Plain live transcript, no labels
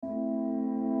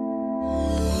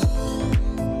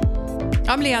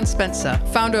I'm Leanne Spencer,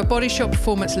 founder of Body Shop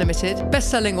Performance Limited,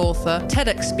 best-selling author,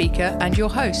 TEDx speaker, and your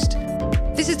host.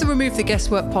 This is the Remove the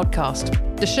Guesswork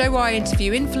podcast, the show where I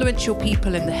interview influential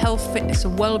people in the health, fitness,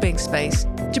 and well-being space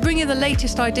to bring you the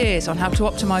latest ideas on how to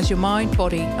optimize your mind,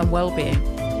 body, and well-being.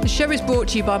 The show is brought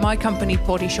to you by my company,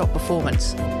 Body Shop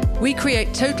Performance. We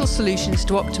create total solutions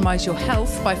to optimize your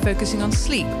health by focusing on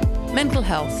sleep, mental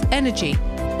health, energy,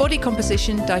 body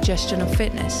composition, digestion, and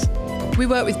fitness. We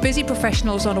work with busy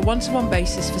professionals on a one-to-one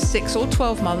basis for 6 or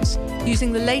 12 months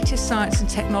using the latest science and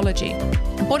technology.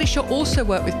 And Body Shop also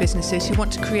work with businesses who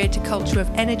want to create a culture of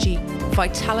energy,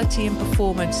 vitality and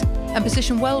performance and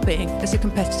position well-being as a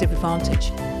competitive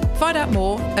advantage. Find out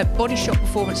more at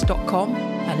bodyshopperformance.com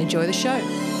and enjoy the show.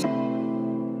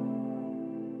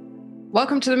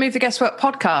 Welcome to the Remove the Guesswork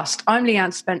podcast. I'm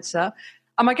Leanne Spencer.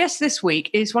 And my guest this week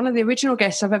is one of the original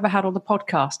guests I've ever had on the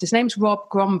podcast. His name's Rob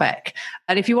Grombeck.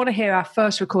 And if you want to hear our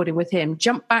first recording with him,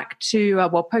 jump back to,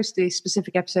 we'll post the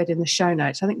specific episode in the show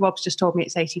notes. I think Rob's just told me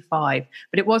it's 85,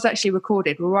 but it was actually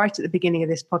recorded right at the beginning of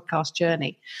this podcast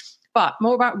journey. But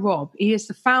more about Rob. He is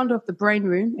the founder of The Brain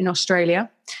Room in Australia.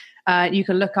 You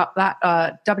can look up that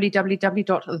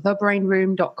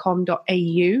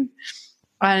www.thebrainroom.com.au.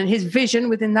 And his vision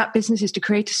within that business is to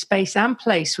create a space and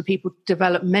place for people to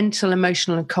develop mental,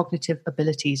 emotional, and cognitive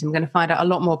abilities. I'm going to find out a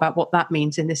lot more about what that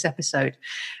means in this episode.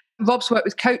 Rob's worked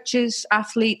with coaches,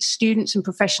 athletes, students, and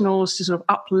professionals to sort of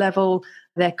up-level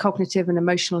their cognitive and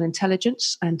emotional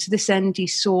intelligence. And to this end,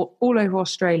 he's sought all over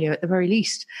Australia, at the very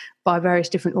least, by various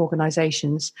different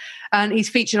organisations. And he's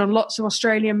featured on lots of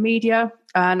Australian media.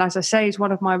 And as I say, he's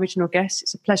one of my original guests.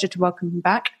 It's a pleasure to welcome him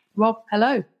back. Rob,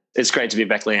 hello. It's great to be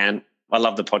back, Leanne. I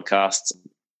love the podcast.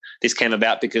 This came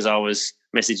about because I was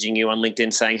messaging you on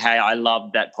LinkedIn saying, hey, I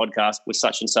love that podcast with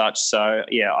such and such. So,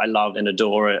 yeah, I love and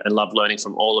adore it and love learning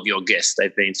from all of your guests.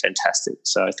 They've been fantastic.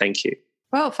 So thank you.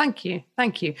 Well, thank you.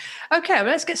 Thank you. Okay, well,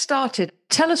 let's get started.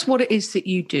 Tell us what it is that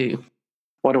you do.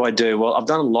 What do I do? Well, I've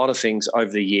done a lot of things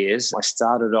over the years. I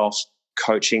started off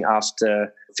coaching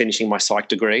after finishing my psych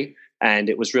degree, and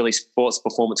it was really sports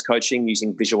performance coaching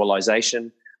using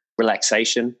visualization,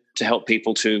 relaxation to help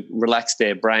people to relax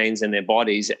their brains and their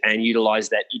bodies and utilize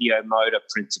that ideomotor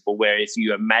principle where if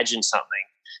you imagine something,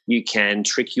 you can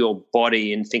trick your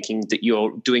body in thinking that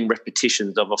you're doing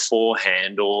repetitions of a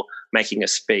forehand or making a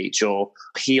speech or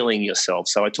healing yourself.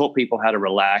 So I taught people how to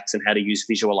relax and how to use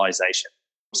visualization,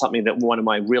 something that one of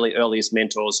my really earliest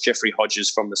mentors, Jeffrey Hodges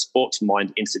from the Sports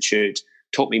Mind Institute,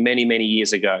 taught me many, many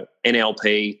years ago,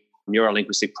 NLP,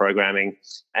 neuro-linguistic programming.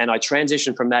 And I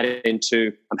transitioned from that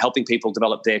into helping people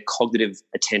develop their cognitive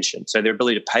attention. So their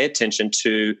ability to pay attention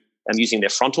to using their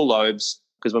frontal lobes.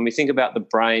 Because when we think about the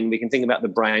brain, we can think about the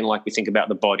brain like we think about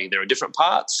the body. There are different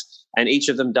parts and each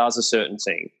of them does a certain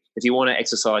thing. If you want to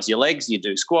exercise your legs, you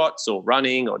do squats or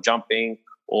running or jumping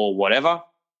or whatever.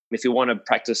 If you want to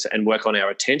practice and work on our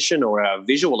attention or our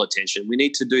visual attention, we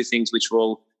need to do things which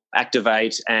will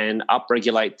activate and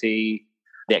upregulate the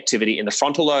activity in the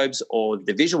frontal lobes or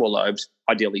the visual lobes,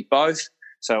 ideally both.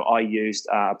 So I used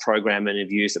a program and have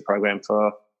used a program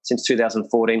since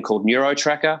 2014 called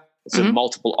NeuroTracker. It's a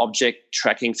multiple object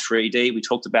tracking 3D. We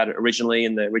talked about it originally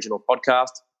in the original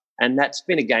podcast. And that's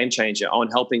been a game changer on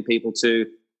helping people to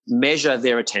measure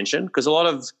their attention because a lot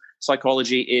of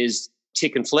psychology is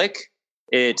tick and flick.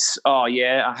 It's, oh,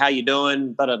 yeah, how you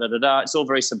doing? Da-da-da-da-da. It's all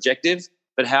very subjective.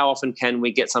 But how often can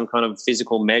we get some kind of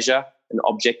physical measure, an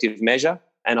objective measure?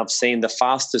 And I've seen the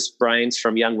fastest brains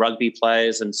from young rugby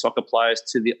players and soccer players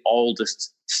to the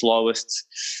oldest, slowest,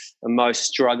 and most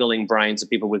struggling brains of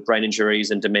people with brain injuries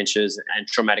and dementias and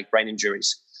traumatic brain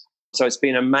injuries. So it's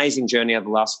been an amazing journey over the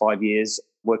last 5 years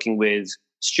working with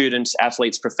students,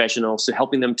 athletes, professionals, to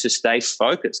helping them to stay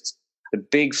focused. The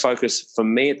big focus for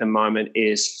me at the moment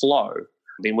is flow.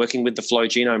 I've been working with the Flow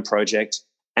Genome Project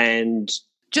and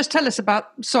Just tell us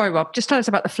about the Flow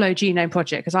Genome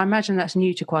Project, because I imagine that's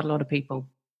new to quite a lot of people.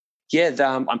 Yeah,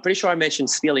 I'm pretty sure I mentioned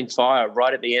Stealing Fire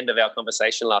right at the end of our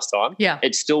conversation last time. Yeah.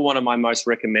 It's still one of my most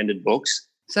recommended books.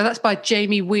 So that's by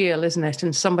Jamie Wheal, isn't it?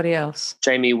 And somebody else.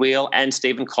 Jamie Wheal and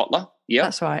Stephen Kotler. Yeah.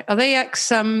 That's right. Are they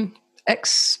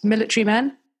ex-military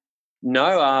men?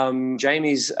 No,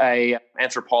 Jamie's a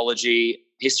anthropology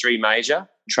history major,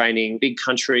 training big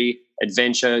country,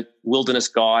 adventure, wilderness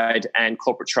guide and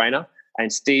corporate trainer.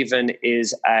 And Stephen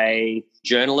is a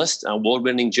journalist, an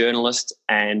award-winning journalist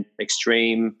and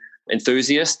extreme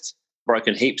enthusiast,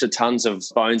 broken heaps of tons of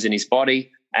bones in his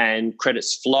body and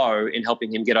credits Flow in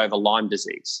helping him get over Lyme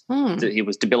disease. He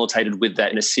was debilitated with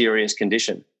that in a serious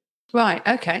condition. Right,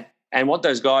 okay. And what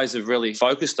those guys have really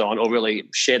focused on or really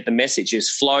shared the message is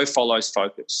flow follows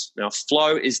focus. Now,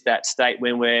 flow is that state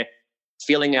when we're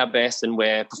feeling our best and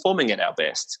we're performing at our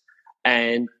best.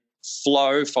 And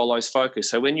flow follows focus.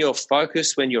 So when you're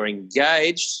focused, when you're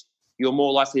engaged, you're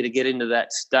more likely to get into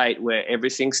that state where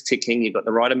everything's ticking. You've got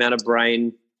the right amount of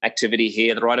brain activity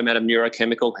here, the right amount of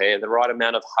neurochemical here, the right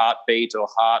amount of heartbeat or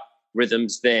heart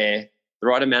rhythms there, the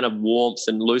right amount of warmth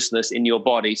and looseness in your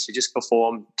body to just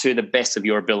perform to the best of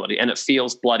your ability. And it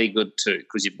feels bloody good too,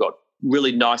 because you've got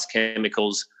really nice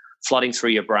chemicals flooding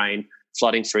through your brain,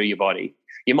 flooding through your body.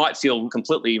 You might feel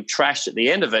completely trashed at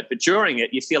the end of it, but during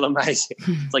it, you feel amazing.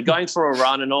 It's like going for a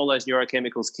run and all those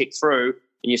neurochemicals kick through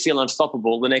and you feel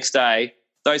unstoppable. The next day,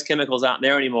 those chemicals aren't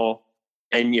there anymore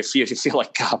and you feel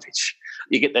like garbage.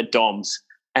 You get that DOMS.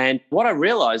 And what I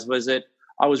realized was that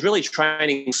I was really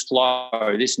training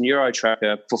flow. This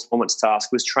NeuroTracker performance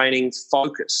task was training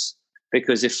focus,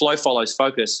 because if flow follows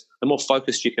focus, the more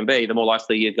focused you can be, the more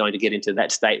likely you're going to get into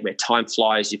that state where time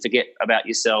flies, you forget about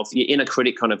yourself, your inner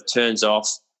critic kind of turns off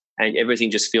and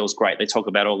everything just feels great. They talk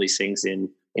about all these things in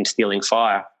Stealing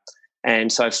Fire.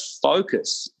 And so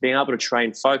focus, being able to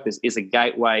train focus is a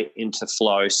gateway into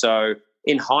flow. So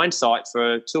in hindsight,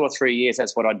 for 2 or 3 years,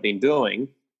 that's what I'd been doing.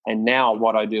 And now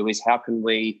what I do is how can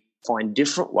we find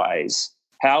different ways?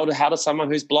 How does someone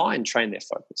who's blind train their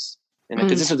focus?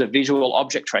 Because this is a visual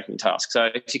object tracking task. So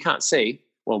if you can't see,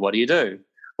 well, what do?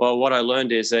 Well, what I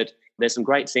learned is that there's some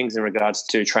great things in regards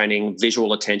to training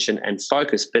visual attention and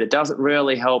focus, but it doesn't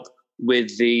really help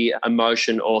with the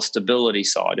emotion or stability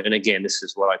side. And again, this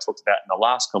is what I talked about in the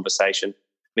last conversation,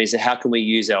 is that how can we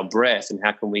use our breath and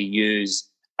how can we use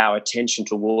our attention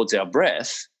towards our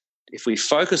breath? If we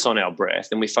focus on our breath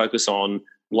and we focus on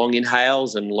long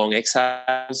inhales and long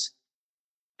exhales,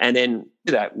 and then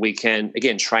that we can,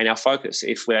 again, train our focus.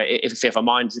 If our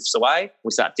mind drifts away,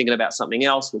 we start thinking about something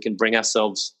else, we can bring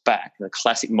ourselves back, a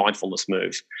classic mindfulness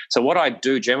move. So what I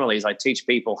do generally is I teach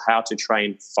people how to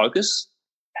train focus,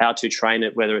 how to train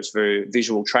it, whether it's through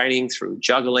visual training, through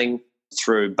juggling,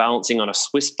 through balancing on a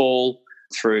Swiss ball,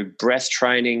 through breath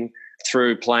training,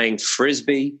 through playing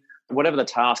Frisbee, whatever the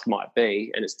task might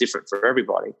be, and it's different for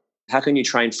everybody. How can you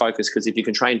train focus? Because if you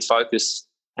can train focus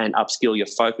and upskill your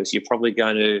focus, you're probably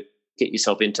going to get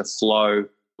yourself into flow.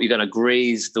 You're going to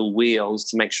grease the wheels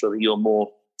to make sure that you're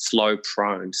more flow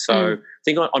prone. So I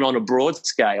think on a broad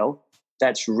scale,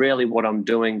 that's really what I'm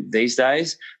doing these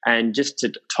days. And just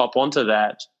to top onto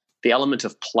that, the element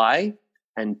of play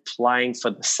and playing for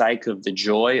the sake of the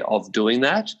joy of doing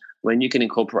that, when you can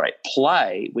incorporate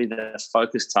play with a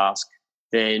focus task,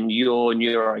 then your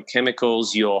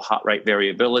neurochemicals, your heart rate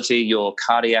variability, your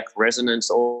cardiac resonance,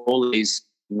 all these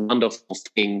wonderful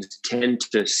things tend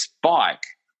to spike,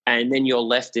 and then you're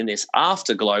left in this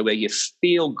afterglow where you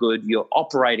feel good, you're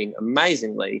operating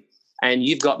amazingly, and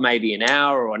you've got maybe an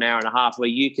hour or an hour and a half where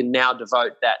you can now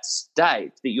devote that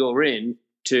state that you're in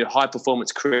to high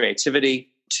performance creativity,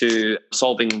 to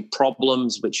solving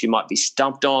problems which you might be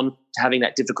stumped on, to having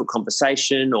that difficult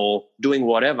conversation or doing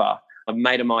whatever. A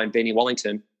mate of mine, Benny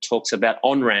Wallington, talks about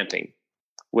on-ramping,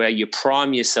 where you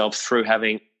prime yourself through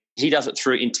he does it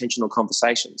through intentional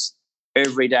conversations.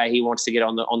 Every day he wants to get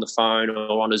on the phone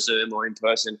or on a Zoom or in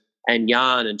person and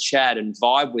yarn and chat and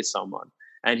vibe with someone.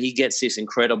 And he gets this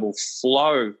incredible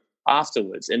flow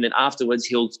afterwards. And then afterwards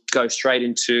he'll go straight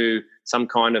into some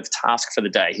kind of task for the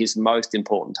day, his most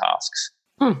important tasks.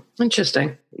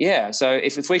 Interesting. Yeah. So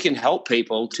if we can help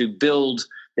people to build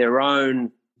their own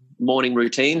morning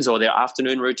routines or their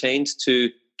afternoon routines to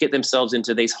get themselves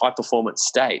into these high performance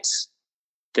states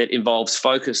that involves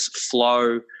focus,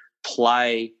 flow,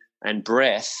 play, and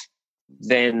breath,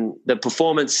 then the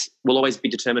performance will always be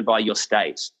determined by your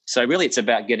state. So really it's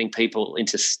about getting people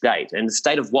into state. And the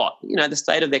state of what? The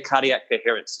state of their cardiac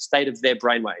coherence, the state of their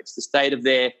brainwaves, the state of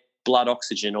their blood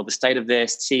oxygen, or the state of their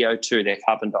CO2, their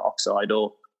carbon dioxide,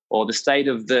 or the state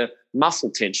of the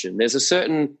muscle tension. There's a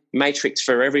certain matrix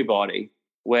for everybody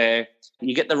where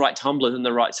you get the right tumblers in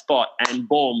the right spot and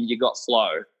boom, you got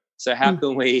flow. So how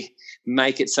can we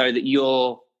make it so that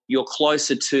you're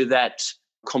closer to that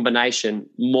combination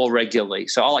more regularly?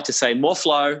 So I like to say more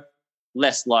flow,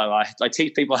 less low. I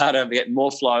teach people how to get more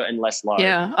flow and less low.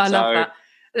 Yeah, I love that.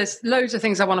 There's loads of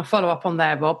things I want to follow up on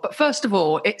there, Rob. But first of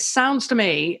all, it sounds to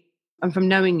me, and from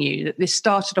knowing you, that this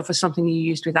started off as something you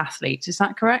used with athletes. Is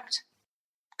that correct?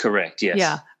 Correct, yes.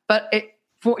 Yeah, but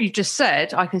for what you just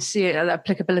said, I can see the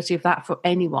applicability of that for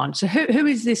anyone. So who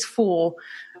is this for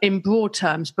in broad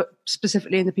terms, but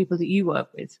specifically in the people that you work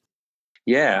with?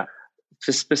 Yeah,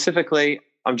 specifically,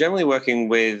 I'm generally working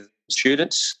with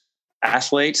students,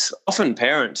 athletes, often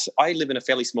parents. I live in a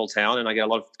fairly small town and I get a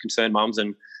lot of concerned mums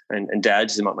and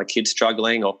dads who my kid's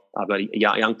struggling, or I've got a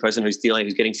young person who's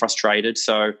getting frustrated.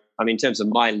 So, in terms of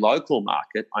my local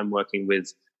market, I'm working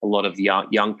with a lot of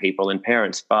young people and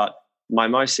parents. But my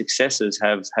most successes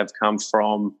have come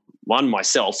from, one,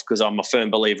 myself, because I'm a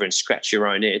firm believer in scratch your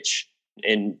own itch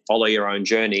and follow your own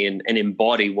journey and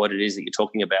embody what it is that you're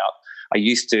talking about. I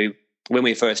used to, when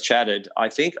we first chatted, I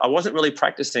think I wasn't really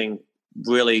practicing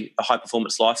really a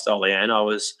high-performance lifestyle, Leanne. I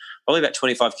was probably about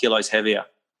 25 kilos heavier.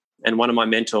 And one of my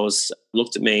mentors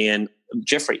looked at me, and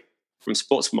Jeffrey from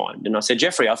SportsMind, and I said,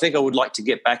 Jeffrey, I think I would like to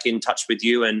get back in touch with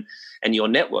you and your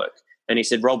network. And he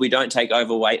said, Rob, we don't take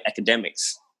overweight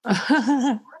academics.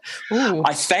 I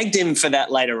thanked him for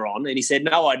that later on, and he said,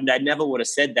 no, I never would have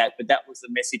said that, but that was the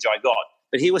message I got.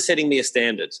 But he was setting me a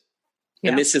standard.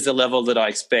 Yeah. And this is the level that I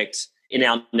expect in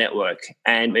our network.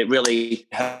 And it really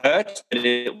hurt, but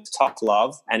it was tough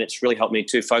love. And it's really helped me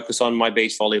to focus on my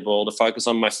beach volleyball, to focus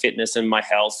on my fitness and my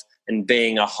health and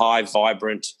being a high,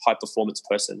 vibrant, high-performance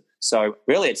person. So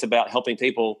really it's about helping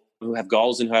people who have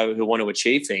goals and who want to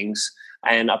achieve things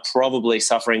and are probably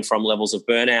suffering from levels of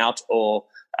burnout or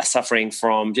are suffering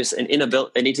from just an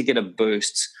inability. They need to get a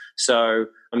boost. So,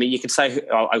 I mean, you could say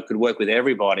I could work with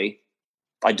everybody.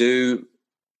 I do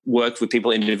work with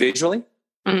people individually.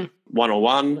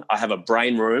 One-on-one. I have a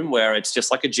brain room where it's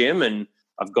just like a gym, and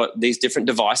I've got these different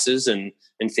devices and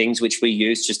things which we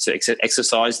use just to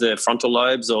exercise the frontal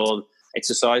lobes or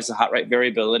exercise the heart rate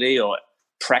variability or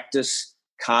practice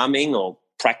calming or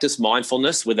practice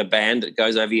mindfulness with a band that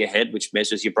goes over your head which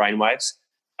measures your brain waves.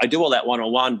 I do all that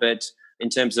one-on-one, but in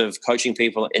terms of coaching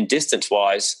people and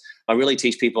distance-wise, I really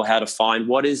teach people how to find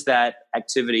what is that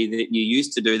activity that you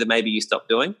used to do that maybe you stopped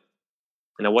doing.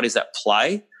 You know, what is that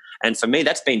play? And for me,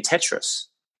 that's been Tetris,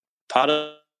 part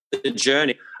of the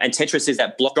journey. And Tetris is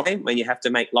that block game when you have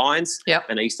to make lines. Yep.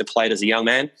 And I used to play it as a young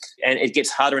man. And it gets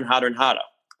harder and harder and harder.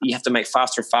 You have to make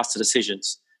faster and faster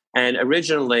decisions. And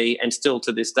originally, and still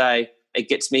to this day, it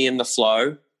gets me in the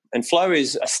flow. And flow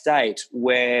is a state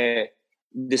where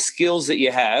the skills that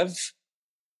you have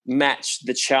match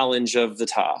the challenge of the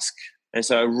task. And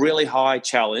so a really high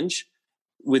challenge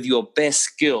with your best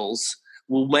skills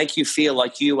will make you feel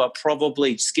like you are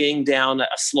probably skiing down a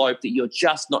slope that you're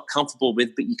just not comfortable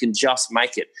with, but you can just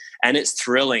make it. And it's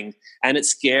thrilling and it's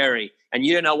scary and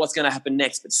you don't know what's going to happen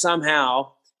next, but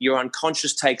somehow your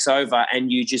unconscious takes over and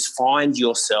you just find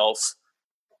yourself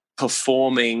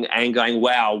performing and going,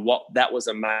 wow, that was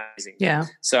amazing. Yeah.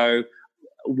 So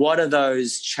what are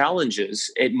those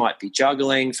challenges? It might be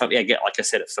juggling. Like I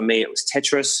said, for me, it was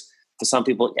Tetris. For some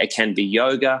people, it can be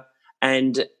yoga.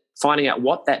 And finding out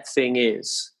what that thing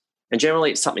is. And generally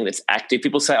it's something that's active.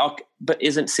 People say, oh, but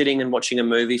isn't sitting and watching a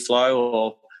movie flow,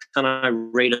 or can I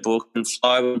read a book and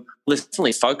flow? Well, it's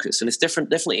definitely focus and it's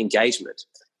definitely engagement.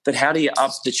 But how do you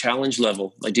up the challenge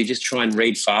level? Like, do you just try and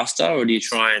read faster, or do you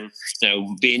try and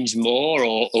binge more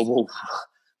or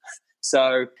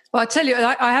so? Well, I tell you,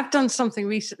 I have done something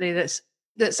recently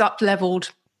that's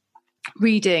up-leveled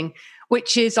reading,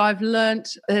 which is I've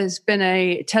learnt there's been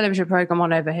a television program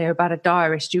on over here about a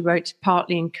diarist who wrote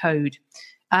partly in code.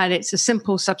 And it's a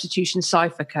simple substitution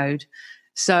cipher code.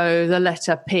 So the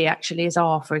letter P actually is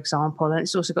R, for example, and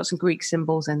it's also got some Greek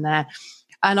symbols in there.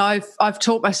 And I've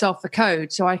taught myself the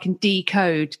code so I can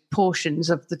decode portions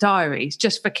of the diaries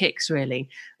just for kicks, really.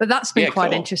 But that's been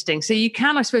quite interesting. So you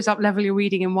can, I suppose, up-level your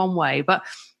reading in one way, but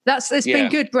it's been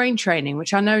good brain training,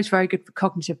 which I know is very good for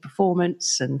cognitive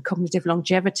performance and cognitive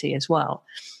longevity as well.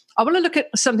 I want to look at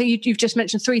something you've just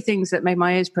mentioned, 3 things that made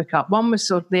my ears prick up. One was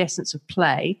sort of the essence of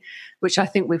play, which I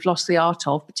think we've lost the art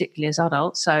of, particularly as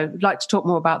adults. So I'd like to talk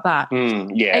more about that.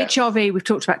 HRV, we've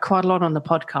talked about quite a lot on the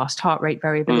podcast, heart rate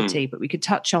variability, but we could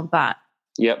touch on that.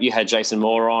 Yep, you had Jason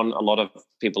Moore on. A lot of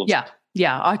people have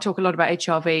Yeah, I talk a lot about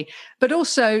HRV, but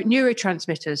also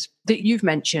neurotransmitters that you've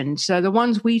mentioned. So the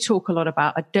ones we talk a lot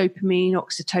about are dopamine,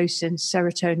 oxytocin,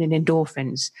 serotonin,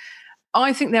 endorphins.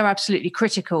 I think they're absolutely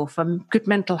critical for good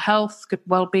mental health, good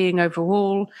well-being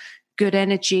overall, good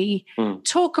energy.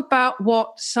 Talk about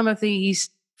what some of these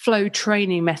flow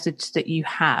training methods that you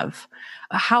have,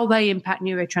 how they impact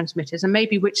neurotransmitters, and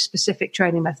maybe which specific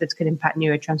training methods can impact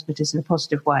neurotransmitters in a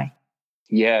positive way.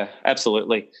 Yeah,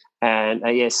 absolutely. And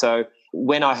so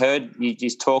when I heard you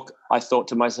just talk, I thought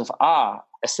to myself,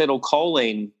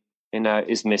 acetylcholine,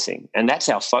 is missing. And that's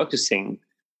our focusing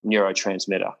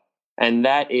neurotransmitter. And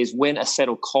that is when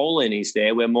acetylcholine is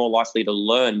there, we're more likely to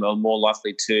learn, we're more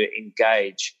likely to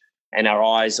engage, and our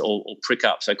eyes will prick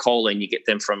up. So choline, you get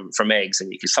them from eggs,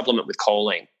 and you can supplement with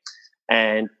choline.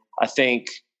 And I think,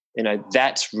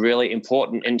 that's really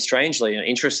important. And strangely and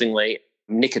interestingly,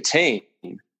 nicotine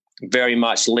very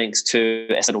much links to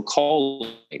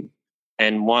acetylcholine.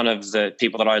 And one of the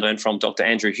people that I learned from, Dr.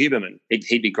 Andrew Huberman,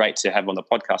 he'd be great to have on the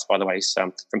podcast, by the way. He's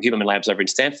from Huberman Labs over in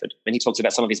Stanford. And he talks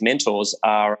about some of his mentors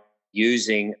are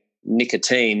using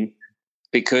nicotine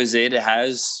because it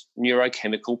has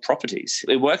neurochemical properties.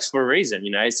 It works for a reason,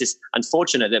 It's just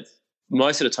unfortunate that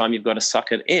most of the time you've got to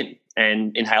suck it in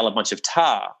and inhale a bunch of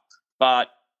tar. But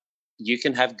you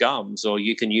can have gums, or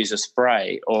you can use a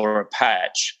spray or a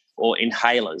patch or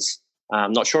inhalers.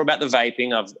 I'm not sure about the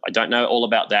vaping. I don't know all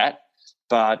about that.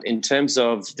 But in terms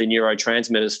of the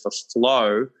neurotransmitters for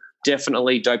flow,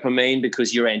 definitely dopamine,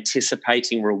 because you're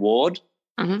anticipating reward.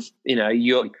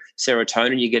 Your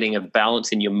serotonin, you're getting a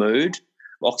balance in your mood.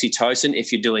 Oxytocin,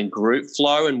 if you're doing group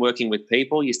flow and working with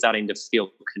people, you're starting to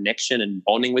feel connection and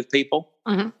bonding with people.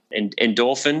 And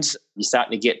endorphins, you're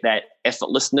starting to get that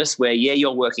effortlessness where,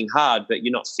 you're working hard, but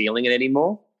you're not feeling it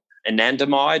anymore.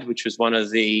 Anandamide, which was one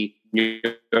of the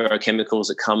neurochemicals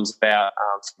that comes about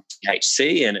from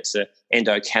THC, and it's an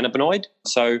endocannabinoid.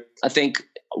 So I think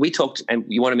we talked, and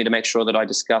you wanted me to make sure that I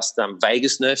discussed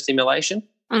vagus nerve stimulation.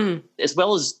 As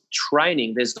well as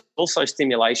training, there's also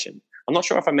stimulation. I'm not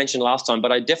sure if I mentioned last time,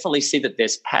 but I definitely see that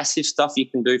there's passive stuff you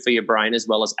can do for your brain as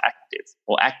well as active,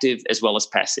 or active as well as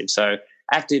passive. So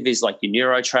active is like your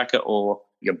neurotracker or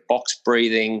your box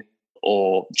breathing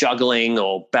or juggling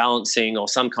or balancing or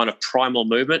some kind of primal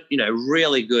movement,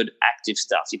 really good active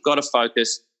stuff. You've got to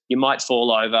focus. You might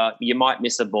fall over. You might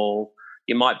miss a ball.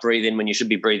 You might breathe in when you should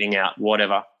be breathing out,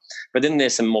 whatever. But then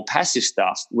there's some more passive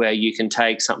stuff where you can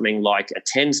take something like a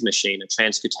TENS machine, a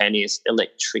transcutaneous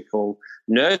electrical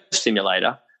nerve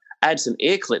stimulator, add some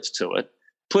ear clips to it,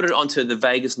 put it onto the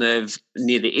vagus nerve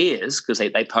near the ears, because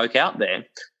they poke out there,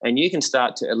 and you can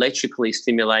start to electrically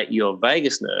stimulate your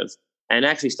vagus nerve and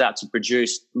actually start to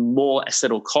produce more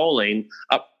acetylcholine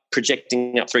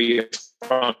projecting up through your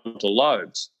frontal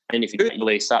lobes. And if you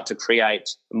really start to create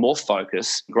more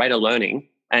focus, greater learning.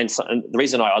 And the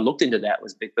reason I looked into that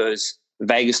was because the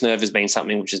vagus nerve has been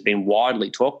something which has been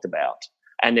widely talked about.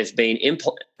 And there's been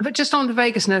But just on the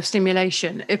vagus nerve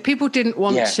stimulation, if people didn't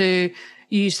want to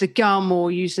use the gum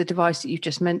or use the device that you've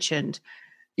just mentioned,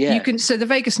 you can. So the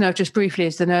vagus nerve, just briefly,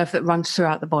 is the nerve that runs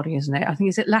throughout the body, isn't it? I think,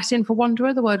 is it Latin for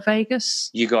wanderer, the word vagus?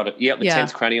 You got it. Yep, the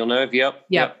 10th cranial nerve.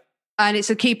 Yep. And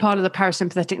it's a key part of the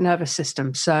parasympathetic nervous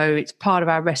system. So it's part of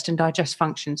our rest and digest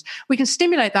functions. We can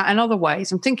stimulate that in other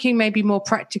ways. I'm thinking maybe more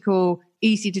practical,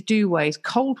 easy to do ways.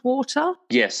 Cold water?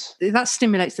 Yes. That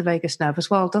stimulates the vagus nerve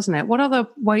as well, doesn't it? What other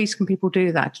ways can people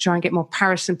do that to try and get more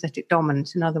parasympathetic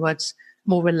dominance? In other words,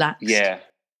 more relaxed? Yeah.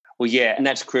 Well, and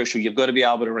that's crucial. You've got to be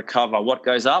able to recover what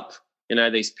goes up,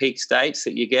 these peak states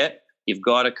that you get. You've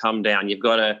got to come down. You've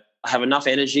got to have enough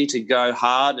energy to go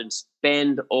hard and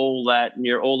spend all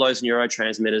those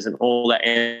neurotransmitters and all that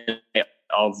energy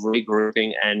of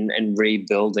regrouping and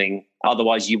rebuilding.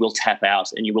 Otherwise, you will tap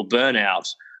out and you will burn out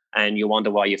and you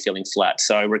wonder why you're feeling flat.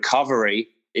 So recovery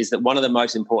is one of the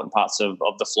most important parts of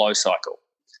the flow cycle.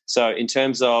 So in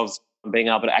terms of being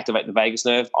able to activate the vagus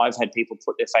nerve, I've had people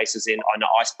put their faces in on an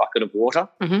ice bucket of water,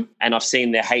 and I've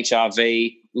seen their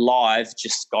HRV live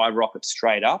just skyrocket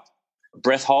straight up.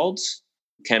 Breath holds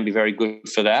can be very good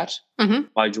for that.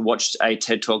 I watched a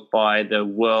TED Talk by the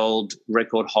world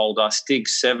record holder Stig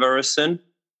Severson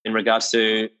in regards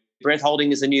to breath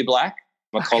holding is the new black.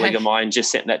 My colleague of mine just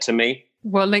sent that to me.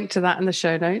 We'll link to that in the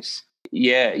show notes.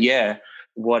 Yeah.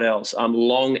 What else?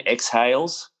 Long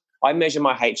exhales. I measure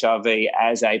my HRV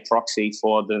as a proxy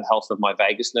for the health of my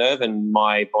vagus nerve and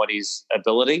my body's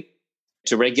ability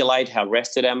to regulate how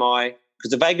rested am I.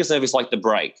 Because the vagus nerve is like the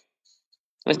brake.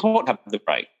 It's important to have the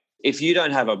brake. If you don't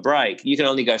have a brake, you can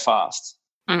only go fast.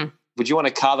 Would you want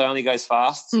a car that only goes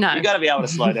fast? No. You've got to be able to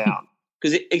slow down.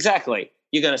 Because exactly,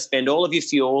 you're going to spend all of your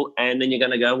fuel and then you're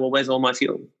going to go, well, where's all my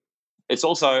fuel? It's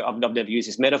also, I've never used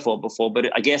this metaphor before,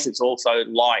 but I guess it's also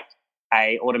like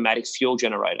a automatic fuel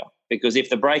generator, because if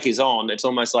the brake is on, it's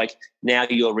almost like now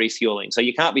you're refueling. So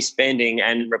you can't be spending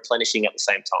and replenishing at the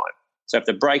same time. So if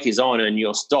the brake is on and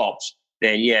you're stopped,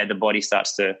 then the body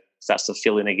starts to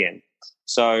fill in again.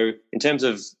 So in terms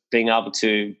of being able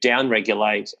to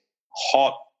down-regulate,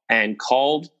 hot and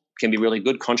cold can be really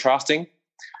good, contrasting,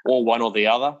 or one or the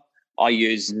other. I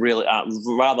use really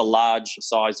rather large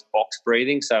size box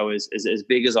breathing, so as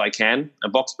big as I can.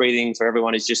 And box breathing for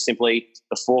everyone is just simply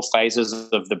the 4 phases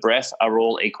of the breath are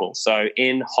all equal. So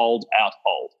in, hold, out,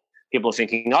 hold. People are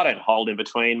thinking, I don't hold in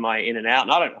between my in and out,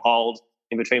 and I don't hold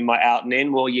in between my out and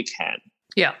in. Well, you can.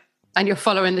 Yeah, and you're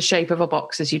following the shape of a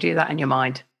box as you do that in your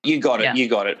mind. You got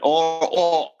it.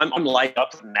 Or I'm late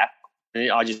up for a nap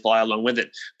and I just fly along with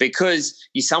it, because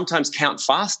you sometimes count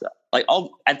faster. Like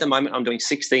at the moment, I'm doing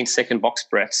 16-second box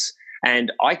breaths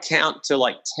and I count to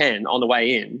like 10 on the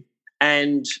way in,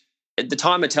 and the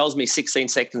timer tells me 16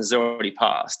 seconds has already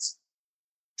passed.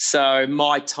 So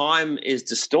my time is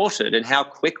distorted, and how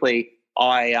quickly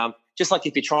I just like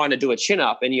if you're trying to do a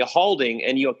chin-up and you're holding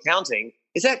and you're counting,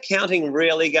 is that counting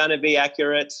really going to be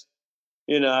accurate?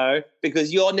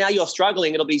 Because you're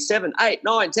struggling. It'll be 7, 8,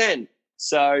 9, 10.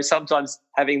 So sometimes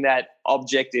having that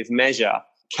objective measure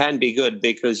can be good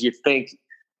because you think,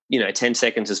 10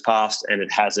 seconds has passed and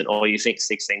it hasn't, or you think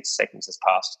 16 seconds has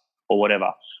passed or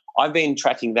whatever. I've been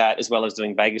tracking that as well as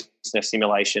doing vagus nerve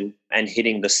stimulation and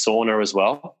hitting the sauna as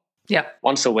well. Yeah.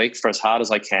 Once a week for as hard as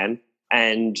I can.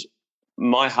 And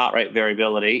my heart rate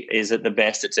variability is at the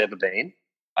best it's ever been.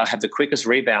 I have the quickest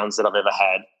rebounds that I've ever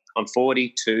had. I'm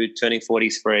 42, turning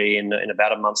 43 in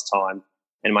about a month's time.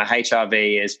 And my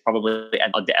HRV is probably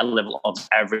at a level of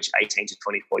average 18 to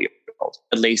 24-year-old,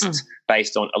 at least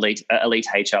based on elite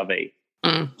HRV.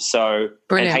 So,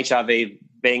 brilliant. And HRV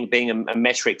being a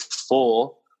metric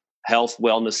for health,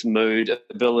 wellness, mood,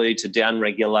 ability to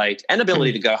downregulate, and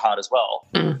ability to go hard as well.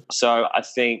 So I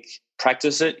think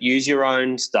practice it, use your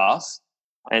own stuff,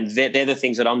 and they're the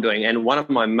things that I'm doing. And one of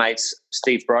my mates,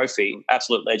 Steve Brophy,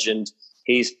 absolute legend,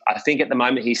 I think at the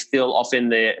moment he's still off in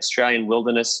the Australian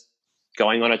wilderness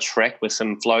going on a trek with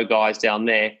some flow guys down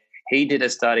there. He did a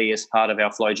study as part of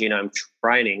our flow genome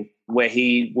training where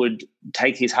he would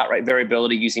take his heart rate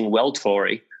variability using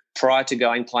Welltori prior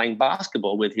to playing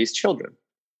basketball with his children.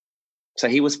 So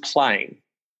he was playing,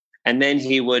 and then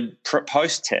he would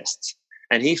post tests,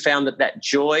 and he found that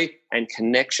joy and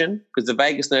connection, because the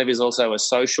vagus nerve is also a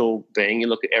social being. You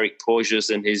look at Eric Porges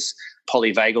and his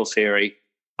polyvagal theory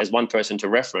as one person to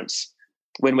reference.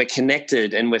 When we're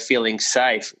connected and we're feeling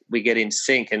safe, we get in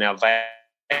sync, and there's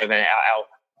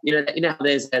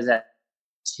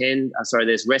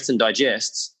rest and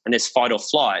digest, and there's fight or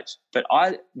flight, but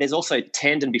there's also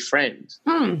tend and befriend.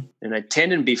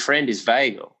 Tend and befriend is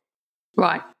vagal.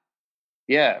 Right.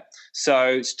 Yeah.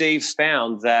 So Steve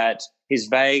found that his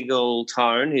vagal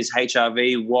tone, his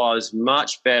HRV, was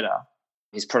much better.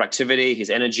 His productivity, his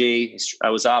energy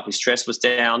was up, his stress was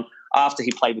down after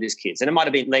he played with his kids. And it might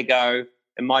have been Lego.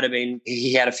 It might have been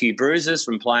he had a few bruises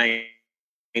from playing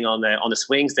on the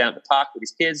swings down at the park with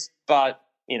his kids. But,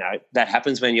 that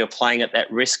happens when you're playing at that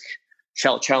risk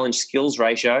challenge skills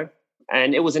ratio.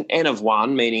 And it was an N of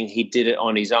 1, meaning he did it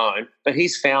on his own. But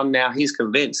he's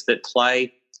convinced that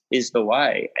play is the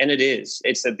way. And it is.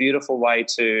 It's a beautiful way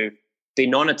to be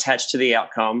non-attached to the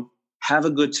outcome, have a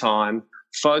good time,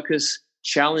 focus,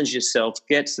 challenge yourself,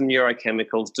 get some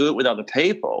neurochemicals, do it with other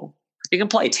people. You can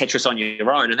play Tetris on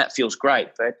your own, and that feels great.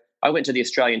 But I went to the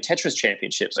Australian Tetris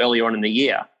Championships earlier on in the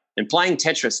year, and playing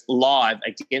Tetris live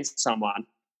against someone,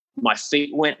 my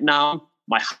feet went numb.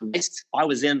 I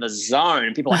was in the zone,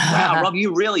 and people were like, wow, Rob,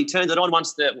 you really turned it on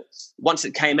once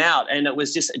it came out. And it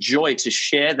was just a joy to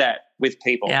share that with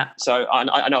people. Yeah. So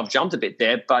I know I've jumped a bit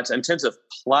there, but in terms of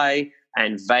play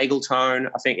and vagal tone,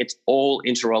 I think it's all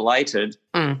interrelated.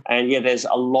 And there's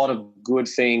a lot of good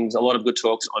things, a lot of good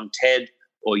talks on TED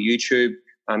or YouTube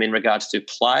in regards to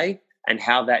play and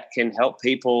how that can help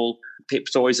people,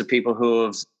 stories of people who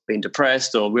have been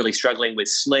depressed or really struggling with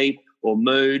sleep or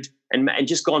mood, and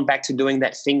just gone back to doing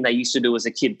that thing they used to do as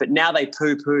a kid, but now they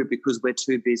poo-poo because we're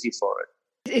too busy for it.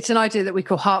 It's an idea that we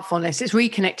call heartfulness. It's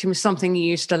reconnecting with something you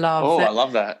used to love. Oh, I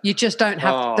love that. You just don't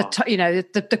have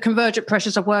the convergent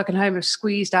pressures of work and home have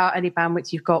squeezed out any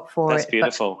bandwidth you've got for it. That's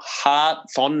beautiful.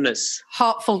 Heartfulness.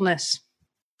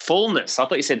 Fullness. I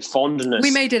thought you said fondness. We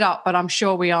made it up, but I'm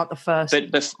sure we aren't the first.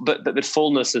 But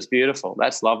fullness is beautiful.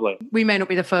 That's lovely. We may not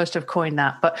be the first to have coined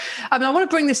that, but I want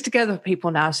to bring this together for people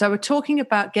now. So we're talking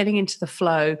about getting into the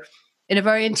flow in a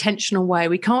very intentional way.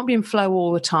 We can't be in flow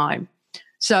all the time.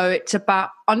 So it's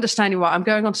about understanding, right, I'm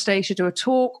going on stage to do a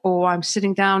talk, or I'm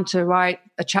sitting down to write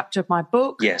a chapter of my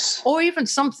book. Yes. Or even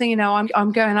something,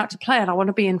 I'm going out to play and I want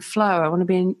to be in flow. I want to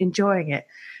be enjoying it.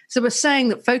 So we're saying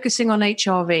that focusing on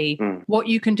HRV, what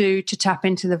you can do to tap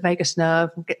into the vagus nerve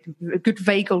and get a good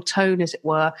vagal tone, as it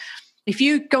were. If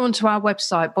you go onto our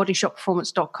website,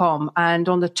 bodyshopperformance.com, and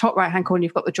on the top right-hand corner,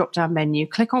 you've got the drop-down menu.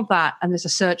 Click on that, and there's a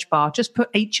search bar. Just put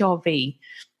HRV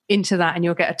into that, and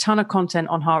you'll get a ton of content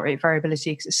on heart rate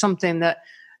variability, because it's something that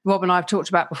Rob and I have talked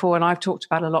about before, and I've talked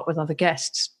about a lot with other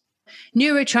guests.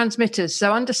 Neurotransmitters,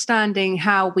 so understanding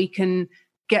how we can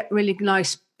get really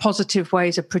nice positive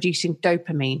ways of producing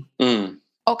dopamine.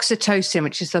 Oxytocin,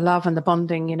 which is the love and the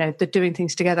bonding, the doing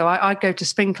things together. I go to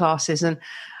spin classes, and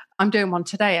I'm doing one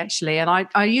today, actually. And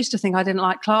I used to think I didn't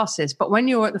like classes, but when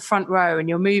you're at the front row and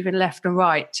you're moving left and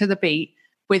right to the beat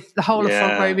with the whole of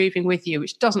front row moving with you,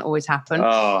 which doesn't always happen,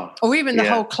 or even the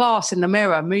whole class in the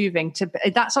mirror moving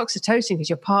that's oxytocin, because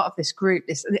you're part of this group,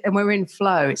 and we're in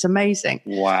flow. It's amazing.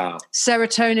 Wow.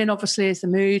 Serotonin, obviously, is the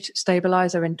mood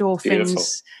stabilizer. Endorphins. Beautiful.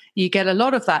 You get a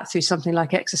lot of that through something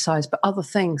like exercise, but other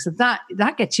things. So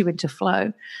that gets you into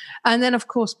flow. And then, of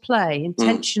course, play,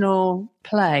 intentional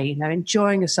play,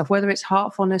 enjoying yourself, whether it's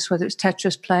heartfulness, whether it's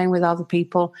Tetris, playing with other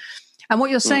people. And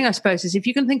what you're saying, I suppose, is if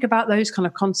you can think about those kind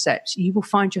of concepts, you will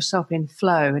find yourself in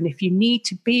flow. And if you need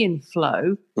to be in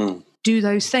flow, do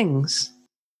those things.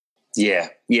 Yeah.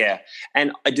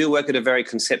 And I do work at a very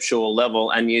conceptual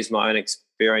level and use my own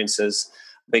experiences,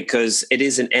 because it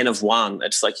is an N of one.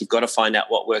 It's like you've got to find out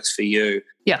what works for you.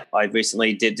 Yeah. I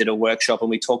recently did a workshop, and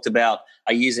we talked about,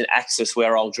 I use an axis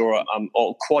where I'll draw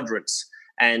or quadrants,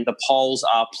 and the poles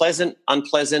are pleasant,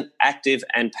 unpleasant, active,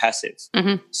 and passive.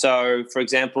 Mm-hmm. So, for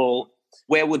example,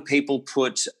 where would people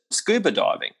put scuba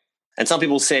diving? And some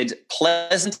people said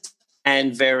pleasant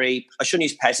and very, I shouldn't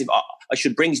use passive, I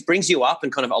should brings you up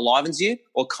and kind of alivens you,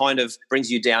 or kind of brings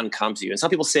you down and calms you. And some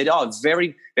people said,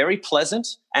 very, very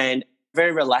pleasant and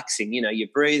very relaxing. You're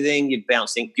breathing, you're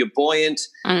bouncing, you're buoyant.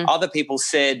 Other people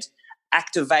said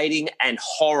activating and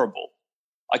horrible.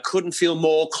 I couldn't feel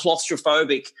more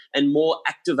claustrophobic and more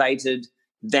activated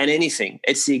than anything.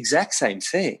 It's the exact same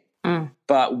thing,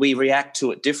 but we react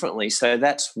to it differently. So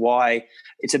that's why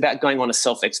it's about going on a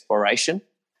self-exploration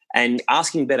and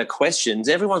asking better questions.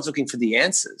 Everyone's looking for the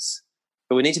answers,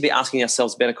 but we need to be asking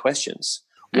ourselves better questions.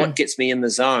 What gets me in the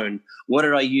zone? What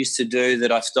did I used to do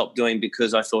that I stopped doing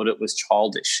because I thought it was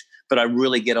childish? But I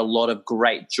really get a lot of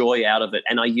great joy out of it.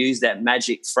 And I use that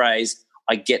magic phrase,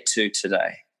 I get to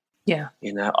today. Yeah.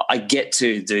 I get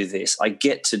to do this. I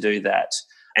get to do that.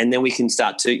 And then we can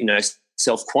start to,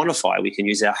 self-quantify. We can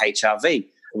use our HRV.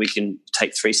 We can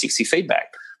take 360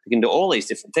 feedback. We can do all these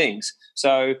different things.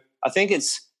 So I think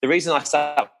it's the reason I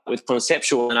start with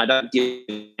conceptual and I don't give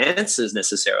answers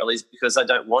necessarily is because I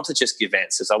don't want to just give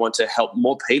answers. I want to help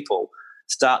more people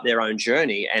start their own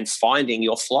journey and finding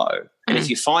your flow. And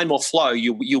if you find more flow,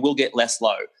 you will get less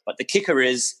low. But the kicker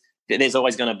is that there's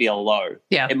always going to be a low.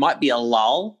 Yeah. It might be a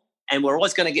lull, and we're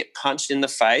always going to get punched in the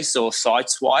face or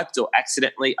sideswiped or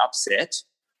accidentally upset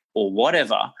or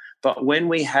whatever. But when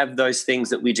we have those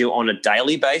things that we do on a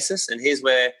daily basis, and here's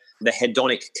where the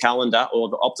hedonic calendar or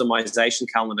the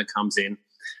optimization calendar comes in.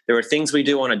 There are things we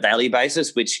do on a daily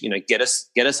basis which, get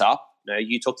us up.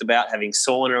 You talked about having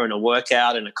sauna and a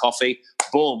workout and a coffee.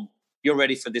 Boom, you're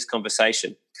ready for this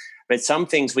conversation. But some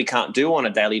things we can't do on a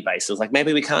daily basis. Like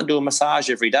maybe we can't do a massage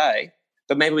every day,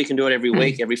 but maybe we can do it every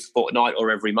week, every fortnight,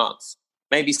 or every month.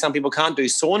 Maybe some people can't do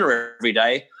sauna every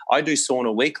day. I do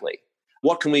sauna weekly.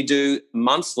 What can we do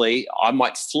monthly? I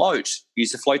might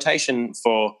use a flotation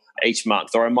for each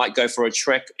month, or I might go for a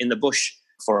trek in the bush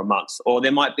for a month, or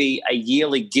there might be a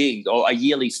yearly gig or a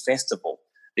yearly festival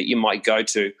that you might go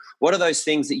to. What are those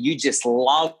things that you just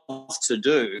love to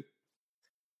do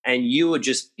and you would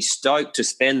just be stoked to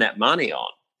spend that money on,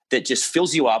 that just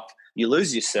fills you up, you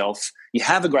lose yourself, you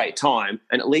have a great time,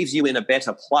 and it leaves you in a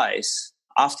better place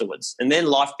afterwards. And then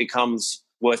life becomes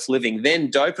worth living.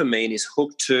 Then dopamine is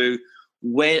hooked to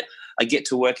when I get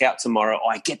to work out tomorrow,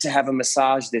 or I get to have a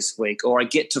massage this week, or I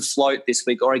get to float this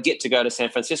week, or I get to go to San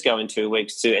Francisco in 2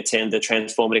 weeks to attend the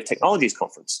Transformative Technologies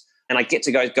Conference. And I get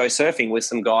to go surfing with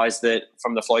some guys that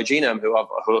from the Flow Genome who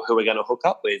we're going to hook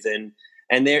up with. And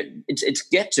it's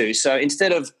get to. So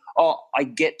instead of, I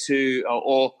get to,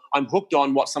 or I'm hooked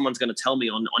on what someone's going to tell me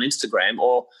on Instagram,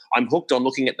 or I'm hooked on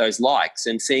looking at those likes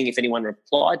and seeing if anyone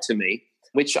replied to me,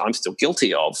 which I'm still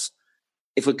guilty of.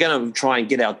 If we're going to try and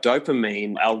get our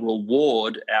dopamine, our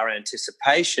reward, our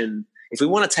anticipation, if we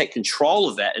want to take control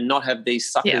of that and not have these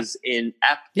suckers in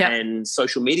app and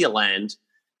social media land,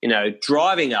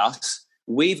 driving us,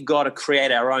 we've got to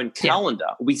create our own calendar.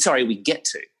 We get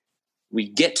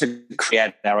to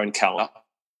create our own calendar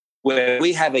where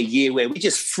we have a year where we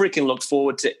just freaking look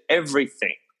forward to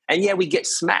everything. And we get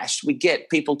smashed. We get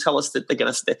people tell us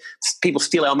that people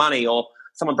steal our money, or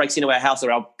someone breaks into our house,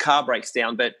 or our car breaks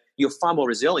down, but you're far more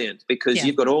resilient because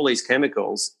you've got all these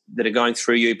chemicals that are going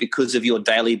through you because of your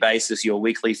daily basis, your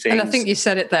weekly things. And I think you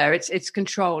said it there. It's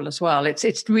control as well.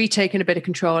 It's retaking a bit of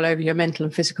control over your mental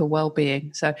and physical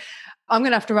well-being. So I'm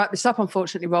going to have to wrap this up,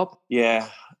 unfortunately, Rob. Yeah.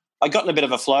 I got in a bit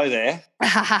of a flow there.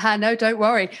 No, don't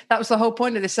worry. That was the whole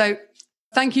point of this. So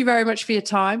thank you very much for your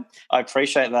time. I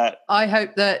appreciate that. I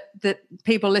hope that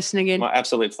people listening in. My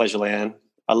absolute pleasure, Leanne.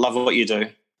 I love what you do.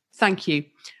 Thank you.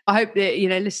 I hope that,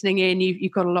 listening in,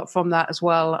 you've got a lot from that as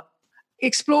well.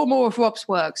 Explore more of Rob's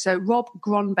work. So Rob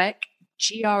Gronbeck,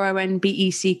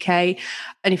 Gronbeck.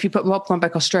 And if you put Rob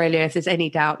Gronbeck Australia, if there's any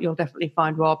doubt, you'll definitely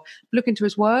find Rob. Look into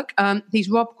his work. He's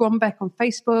Rob Gronbeck on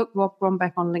Facebook, Rob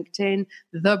Gronbeck on LinkedIn,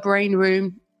 The Brain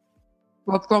Room,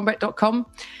 robgronbeck.com.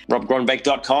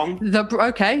 robgronbeck.com.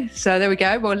 Okay, so there we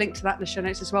go. We'll link to that in the show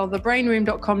notes as well.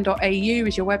 Thebrainroom.com.au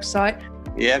is your website.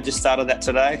 Yeah, I've just started that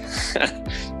today.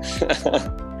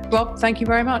 Well, thank you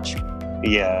very much.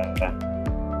 Yeah.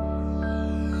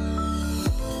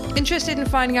 Interested in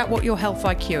finding out what your health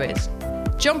IQ is?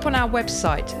 Jump on our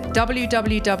website,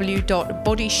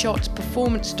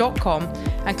 www.bodyshotperformance.com,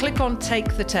 and click on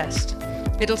Take the Test.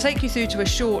 It'll take you through to a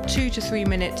short 2 to 3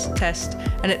 minute test,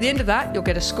 and at the end of that, you'll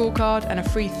get a scorecard and a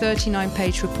free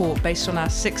 39-page report based on our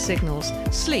 6 signals: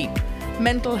 sleep,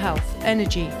 mental health,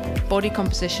 energy, body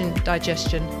composition,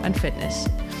 digestion, and fitness.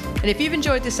 And if you've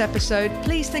enjoyed this episode,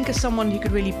 please think of someone who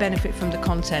could really benefit from the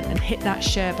content and hit that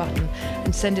share button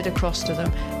and send it across to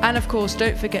them. And of course,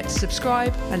 don't forget to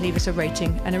subscribe and leave us a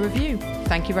rating and a review.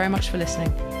 Thank you very much for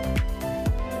listening.